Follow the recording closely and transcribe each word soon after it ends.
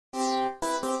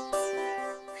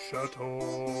Château.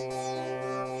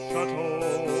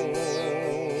 Château.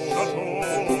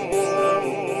 Château.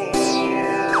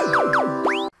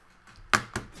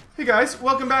 Hey guys,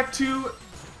 welcome back to...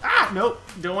 Nope,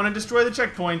 don't want to destroy the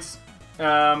checkpoints.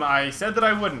 I said that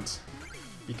I wouldn't.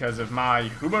 Because of my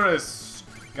hubris.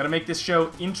 Gotta make this show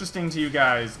interesting to you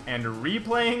guys, and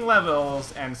replaying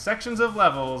levels and sections of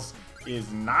levels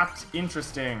is not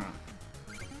interesting.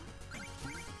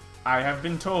 I have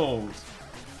been told.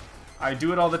 I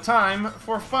do it all the time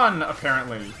for fun,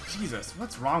 apparently. Jesus,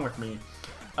 what's wrong with me?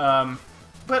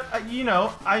 But you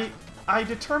know, I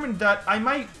determined that I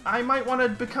might want to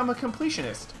become a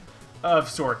completionist of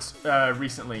sorts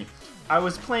recently. I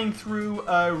was playing through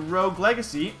Rogue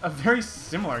Legacy, a very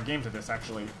similar game to this,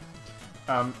 actually.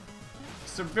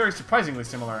 So very surprisingly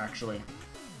similar, actually.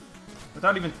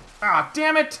 Without even...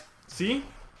 damn it! See?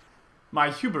 My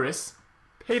hubris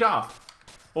paid off.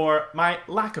 Or my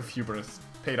lack of hubris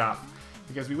paid off.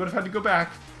 Because we would have had to go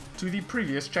back to the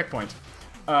previous checkpoint.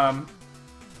 A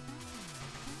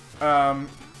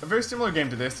very similar game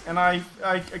to this, and I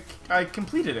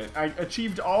completed it. I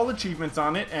achieved all achievements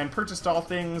on it, and purchased all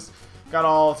things, got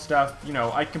all stuff, you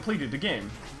know, I completed the game.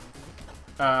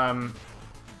 And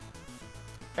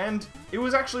it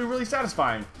was actually really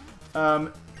satisfying.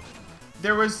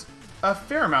 There was a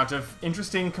fair amount of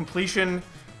interesting completion,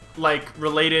 like,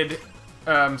 related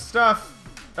stuff,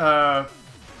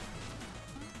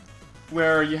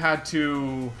 where you had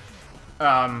to,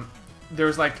 there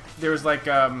was like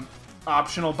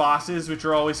optional bosses, which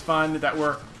are always fun, that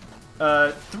were,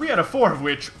 3 out of 4 of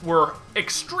which were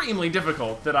extremely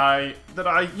difficult, that I,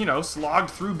 you know, slogged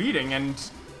through beating, and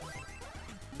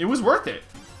it was worth it.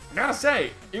 I gotta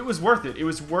say, it was worth it. It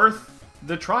was worth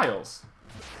the trials.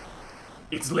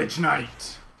 It's Lich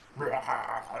Knight.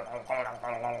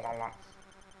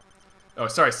 Oh,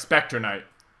 sorry, Spectre Knight.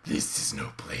 This is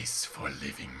no place for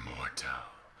living mortal.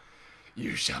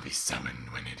 You shall be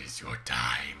summoned when it is your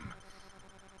time.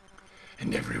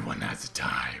 And everyone has a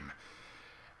time.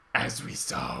 As we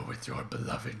saw with your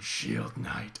beloved Shield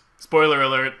Knight. Spoiler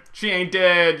alert, she ain't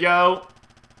dead, yo.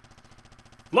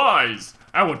 Lies!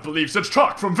 I won't believe such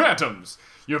talk from phantoms.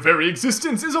 Your very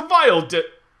existence is a vile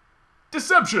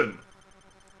deception.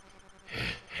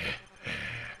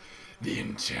 The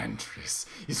Enchantress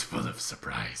is full of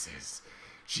surprises.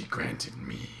 She granted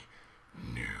me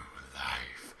new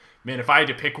life. Man, if I had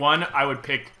to pick one, I would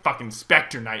pick fucking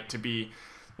Spectre Knight to be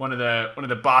one of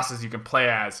the bosses you can play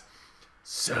as.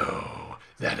 So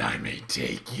that I may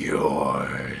take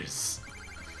yours.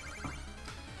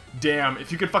 Damn,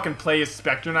 if you could fucking play as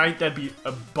Spectre Knight, that'd be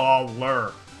a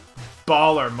baller.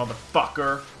 Baller,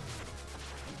 motherfucker.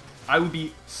 I would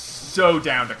be so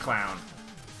down to clown.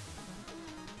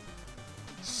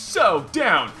 So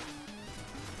down.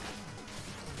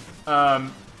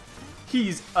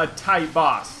 He's a tight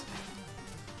boss.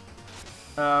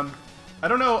 I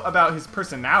don't know about his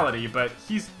personality, but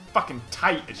he's fucking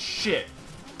tight as shit.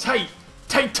 Tight,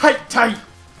 tight, tight, tight.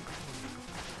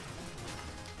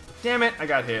 Damn it, I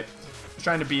got hit. I was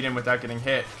trying to beat him without getting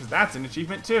hit, because that's an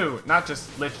achievement too. Not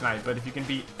just Lich Knight, but if you can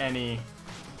beat any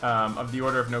of the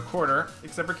Order of No Quarter,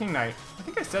 except for King Knight. I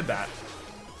think I said that,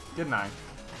 didn't I?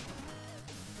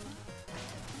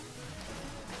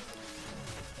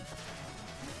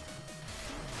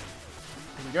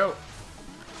 Here we go.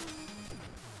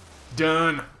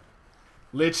 Done.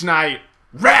 Lich Knight.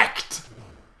 Wrecked!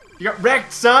 You got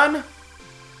wrecked, son?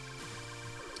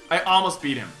 I almost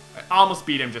beat him. I almost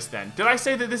beat him just then. Did I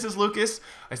say that this is Lucas?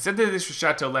 I said that this was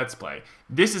Château Let's Play.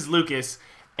 This is Lucas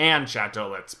and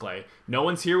Château Let's Play. No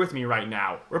one's here with me right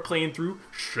now. We're playing through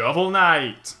Shovel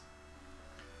Knight.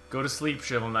 Go to sleep,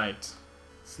 Shovel Knight.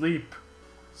 Sleep.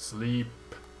 Sleep.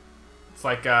 It's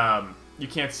like, you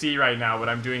can't see right now, but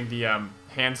I'm doing the,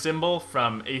 hand symbol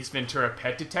from Ace Ventura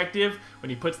Pet Detective. When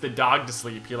he puts the dog to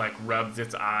sleep, he, like, rubs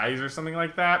its eyes or something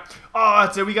like that. Oh,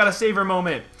 it's a we gotta save her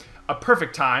moment. A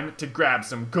perfect time to grab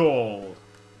some gold.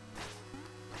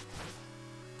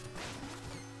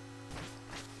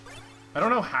 I don't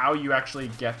know how you actually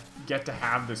get to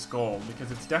have this gold,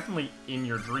 because it's definitely in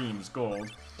your dreams gold.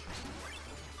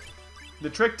 The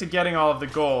trick to getting all of the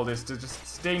gold is to just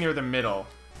stay near the middle.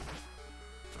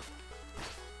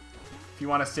 If you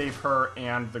want to save her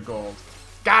and the gold.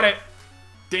 Got it!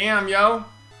 Damn, yo!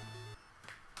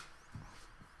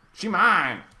 She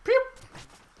mine! Pew!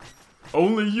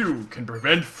 Only you can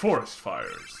prevent forest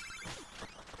fires.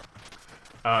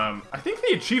 I think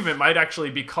the achievement might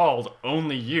actually be called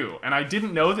Only You, and I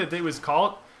didn't know that it was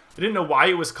called... I didn't know why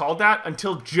it was called that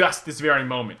until just this very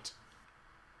moment.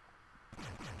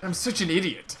 I'm such an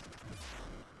idiot.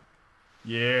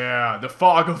 Yeah, the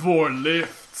fog of war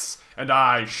lifts, and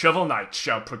I, Shovel Knight,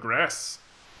 shall progress.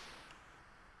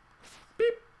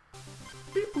 Beep.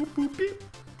 Beep, boop, boop, beep.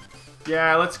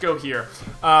 Yeah, let's go here.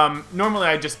 Normally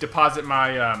I just deposit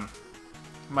my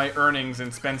my earnings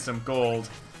and spend some gold.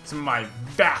 Some of my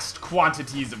vast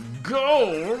quantities of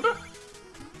gold.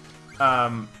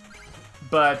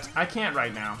 But I can't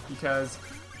right now because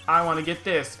I want to get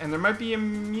this. And there might be a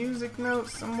music note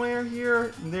somewhere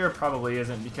here. There probably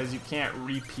isn't because you can't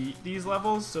repeat these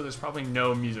levels, so there's probably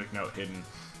no music note hidden.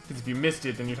 Because if you missed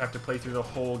it, then you'd have to play through the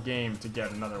whole game to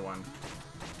get another one.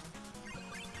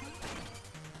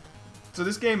 So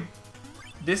this game,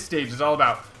 this stage is all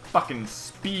about fucking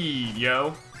speed,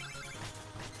 yo.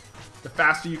 The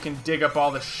faster you can dig up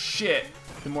all the shit,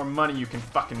 the more money you can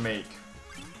fucking make.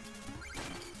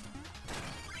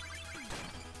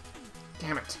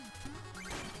 Damn it.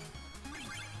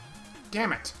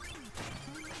 Damn it.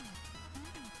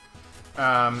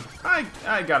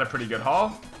 I got a pretty good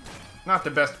haul. Not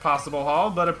the best possible haul,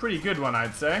 but a pretty good one,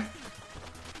 I'd say.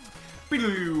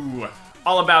 Beeloo.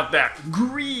 All about that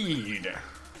greed.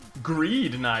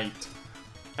 Greed night.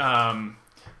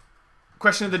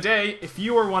 Question of the day, if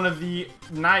you were one of the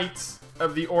knights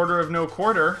of the Order of No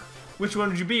Quarter, which one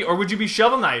would you be? Or would you be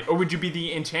Shovel Knight? Or would you be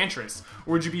the Enchantress?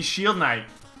 Or would you be Shield Knight?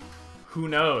 Who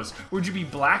knows? Or would you be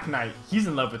Black Knight? He's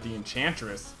in love with the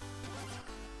Enchantress.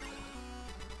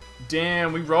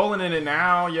 Damn, we rolling in it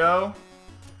now, yo.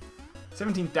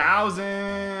 17,000.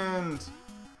 I'm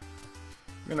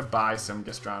gonna buy some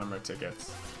gastronomer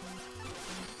tickets.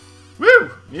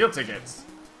 Woo! Meal tickets.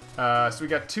 So we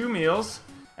got 2 meals.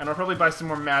 And I'll probably buy some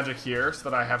more magic here so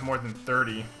that I have more than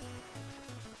 30.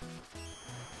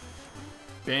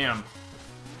 Bam.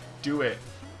 Do it.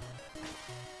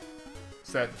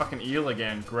 It's that fucking eel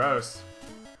again. Gross.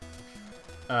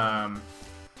 Oh,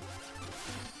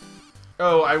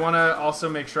 I want to also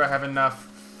make sure I have enough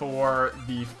for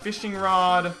the fishing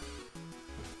rod.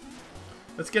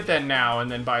 Let's get that now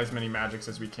and then buy as many magics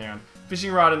as we can.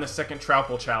 Fishing rod and the second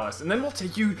Troupple chalice. And then we'll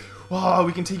take you... Oh,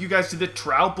 we can take you guys to the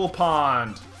Troupple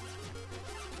pond.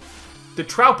 The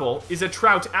Troupple is a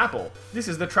trout apple. This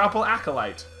is the Troupple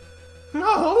acolyte.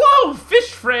 Oh, hello,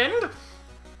 fish friend.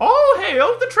 All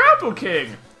hail the Troupple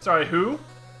King. Sorry, who?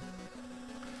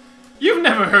 You've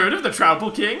never heard of the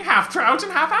Troupple King? Half trout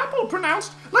and half apple,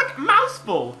 pronounced like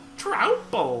mouthful.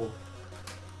 Troupple.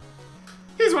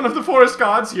 He's one of the forest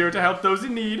gods here to help those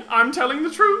in need. I'm telling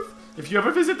the truth. If you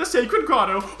ever visit the sacred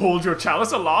grotto, hold your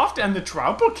chalice aloft and the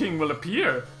Troupple King will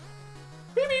appear.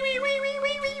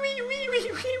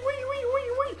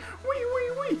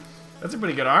 That's a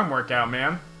pretty good arm workout,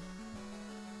 man.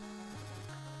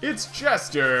 It's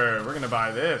Chester. We're gonna buy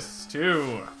this,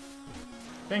 too.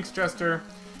 Thanks, Chester.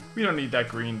 We don't need that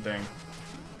green thing.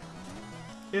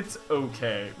 It's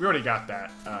okay. We already got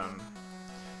that,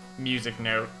 music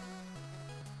note.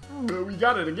 But we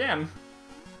got it again.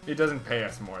 It doesn't pay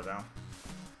us more, though.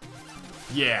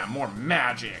 Yeah, more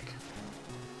magic.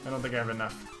 I don't think I have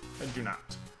enough. I do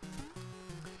not.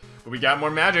 But we got more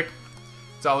magic.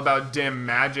 It's all about dim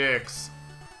magics.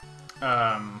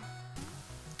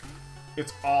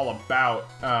 It's all about,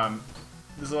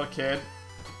 this little kid.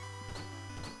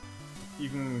 You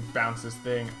can bounce this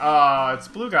thing. It's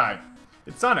Blue Guy.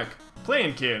 It's Sonic.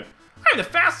 Playing kid. I'm the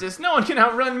fastest. No one can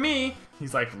outrun me.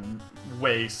 He's like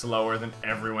way slower than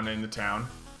everyone in the town.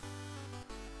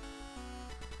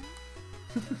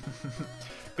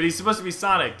 But he's supposed to be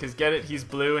Sonic, because get it? He's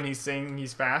blue and he's saying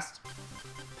he's fast.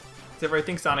 Except for I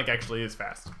think Sonic actually is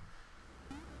fast.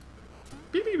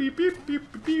 Beep, beep, beep, beep,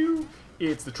 beep, beep, beep.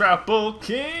 It's the Troupple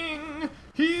King.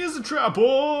 He's a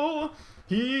Troupple.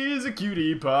 He's a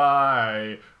cutie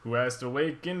pie who has to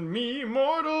waken me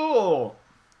mortal.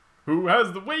 Who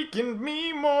has the wakened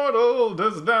me mortal?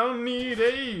 Does thou need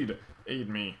aid? Aid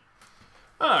me.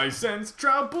 I sense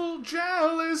Troupple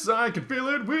chalice. I can fill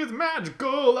it with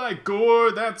magical ichor.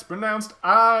 That's pronounced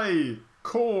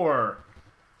I-core.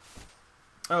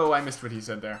 Oh, I missed what he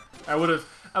said there. I would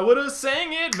have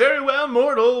sang it very well,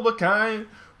 mortal. What kind?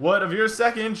 What of your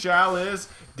second chalice?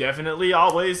 Definitely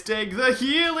always take the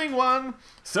healing one.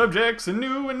 Subjects, a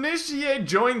new initiate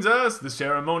joins us. The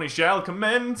ceremony shall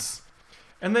commence.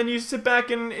 And then you sit back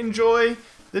and enjoy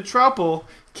the Troupple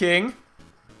King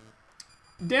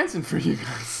dancing for you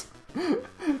guys.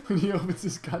 When he opens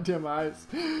his goddamn eyes.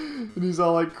 And he's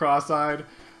all like cross-eyed.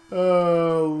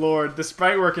 Oh, Lord. The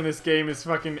sprite work in this game is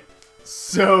fucking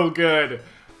so good.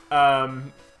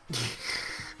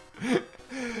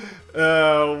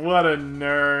 Oh, what a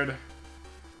nerd.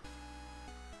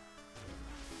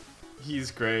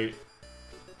 He's great.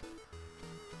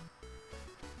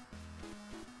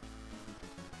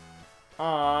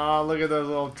 Aw, look at those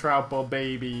little Troupple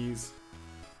babies.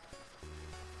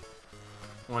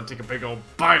 I want to take a big old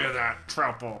bite of that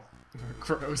truffle.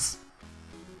 Gross.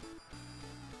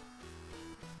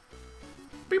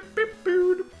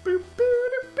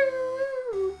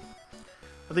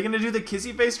 Are they gonna do the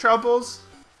kissy face truffles?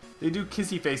 They do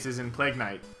kissy faces in Plague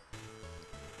Knight.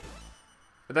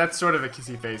 But that's sort of a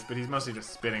kissy face, but he's mostly just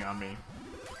spitting on me.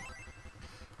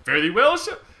 Fare thee well,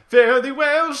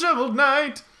 shoveled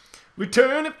knight.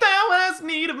 Return if thou hast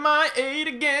need of my aid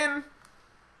again.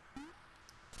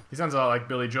 He sounds a lot like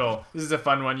Billy Joel. This is a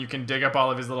fun one. You can dig up all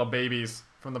of his little babies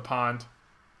from the pond.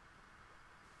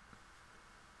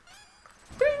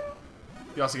 Bing.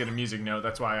 You also get a music note.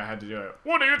 That's why I had to do it.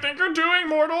 What do you think you're doing,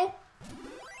 mortal?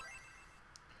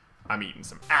 I'm eating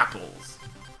some apples.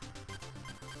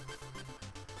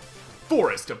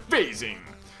 Forest of Phasing.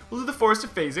 We'll do the Forest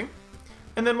of Phasing,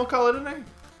 and then we'll call it a night.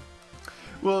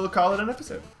 We'll call it an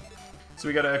episode. So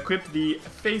we gotta equip the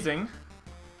Phasing.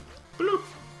 Bloop.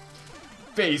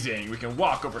 Phasing. We can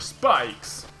walk over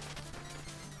spikes.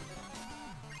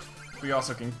 We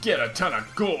also can get a ton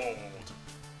of gold.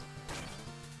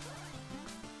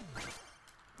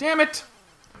 Damn it!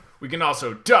 We can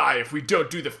also die if we don't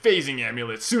do the phasing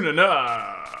amulet soon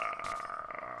enough.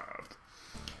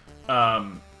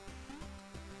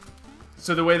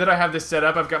 So the way that I have this set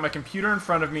up, I've got my computer in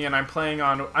front of me and I'm playing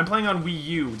on Wii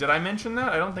U. Did I mention that?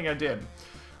 I don't think I did.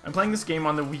 I'm playing this game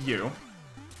on the Wii U.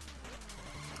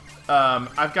 I'm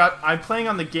playing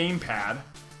on the gamepad,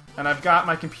 and I've got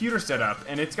my computer set up,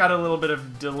 and it's got a little bit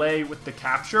of delay with the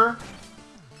capture.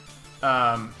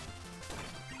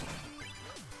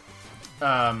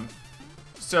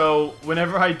 So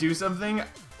whenever I do something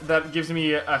that gives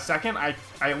me a second, I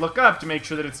look up to make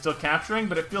sure that it's still capturing,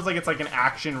 but it feels like it's like an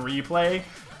action replay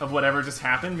of whatever just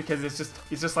happened because it's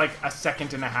just like a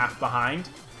second and a half behind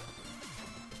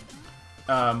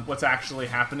what's actually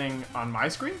happening on my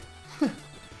screen.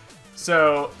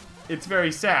 So it's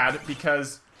very sad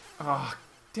because, oh,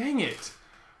 dang it.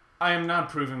 I am not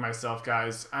proving myself,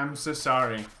 guys. I'm so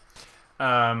sorry.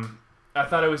 I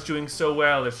thought I was doing so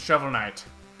well as Shovel Knight.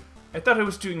 I thought I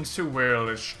was doing so well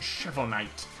as Shovel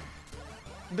Knight.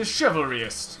 The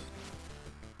chivalriest.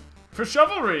 For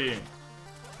chivalry!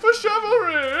 For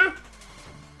chivalry!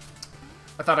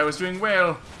 I thought I was doing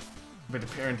well, but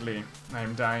apparently I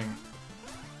am dying.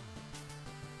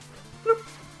 Bloop.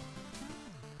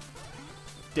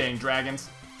 Dang dragons.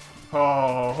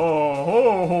 Ho ho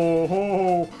ho ho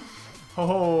ho ho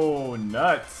ho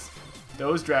nuts.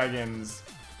 Those dragons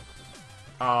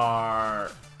are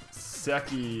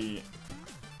sucky.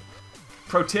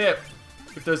 Pro tip,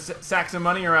 if those sacks of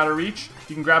money are out of reach,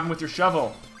 you can grab them with your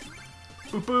shovel.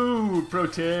 Boo boo, pro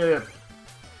tip.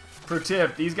 Pro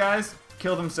tip, these guys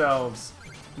kill themselves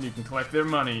and you can collect their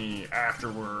money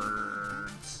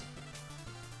afterwards.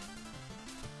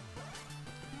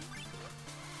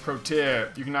 Pro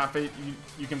tip, you cannot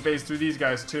you can phase through these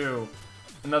guys too.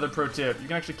 Another pro tip, you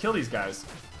can actually kill these guys.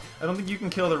 I don't think you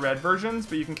can kill the red versions,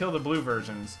 but you can kill the blue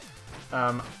versions.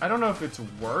 I don't know if it's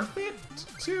worth it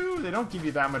to. They don't give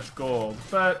you that much gold,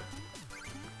 but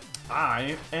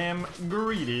I am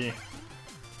greedy.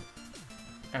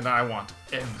 And I want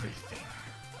everything.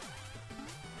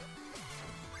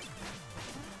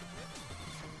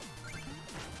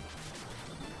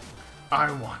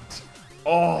 I want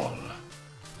all.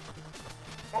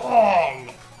 All.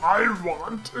 I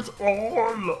want it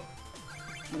all.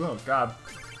 Oh, God.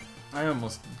 I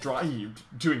almost dry-heaved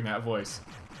doing that voice.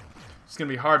 It's gonna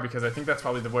be hard because I think that's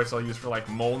probably the voice I'll use for, like,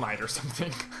 Mole Knight or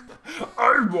something.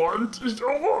 I want it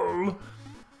all!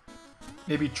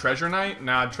 Maybe Treasure Knight?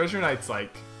 Nah, Treasure Knight's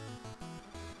like...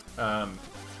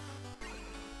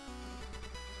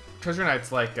 Treasure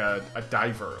Knight's like a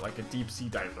diver, like a deep-sea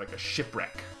diver, like a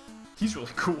shipwreck. He's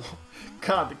really cool.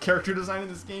 God, the character design in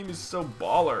this game is so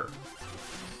baller.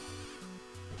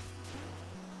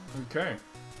 Okay.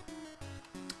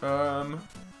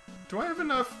 Do I have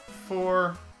enough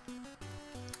for...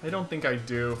 I don't think I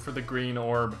do for the green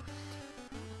orb.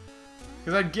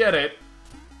 Because I'd get it,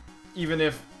 even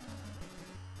if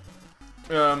I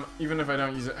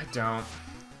don't use it. I don't.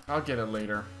 I'll get it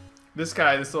later. This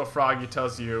guy, this little froggy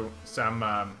tells you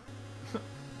some,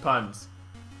 puns.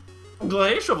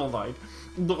 Hey, Shovel Knight.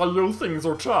 I know things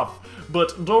are tough,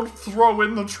 but don't throw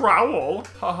in the trowel.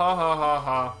 Ha ha ha ha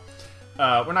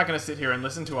ha. We're not going to sit here and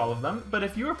listen to all of them, but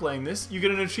if you are playing this, you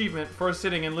get an achievement for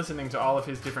sitting and listening to all of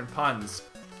his different puns.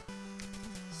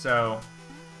 So,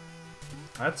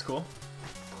 that's cool.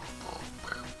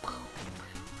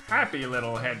 Happy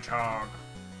little hedgehog.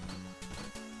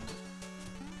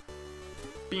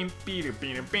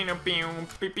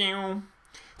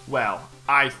 Well,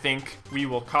 I think we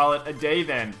will call it a day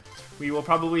then. We will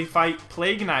probably fight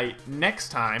Plague Knight next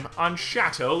time on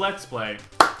Château Let's Play.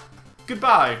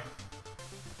 Goodbye.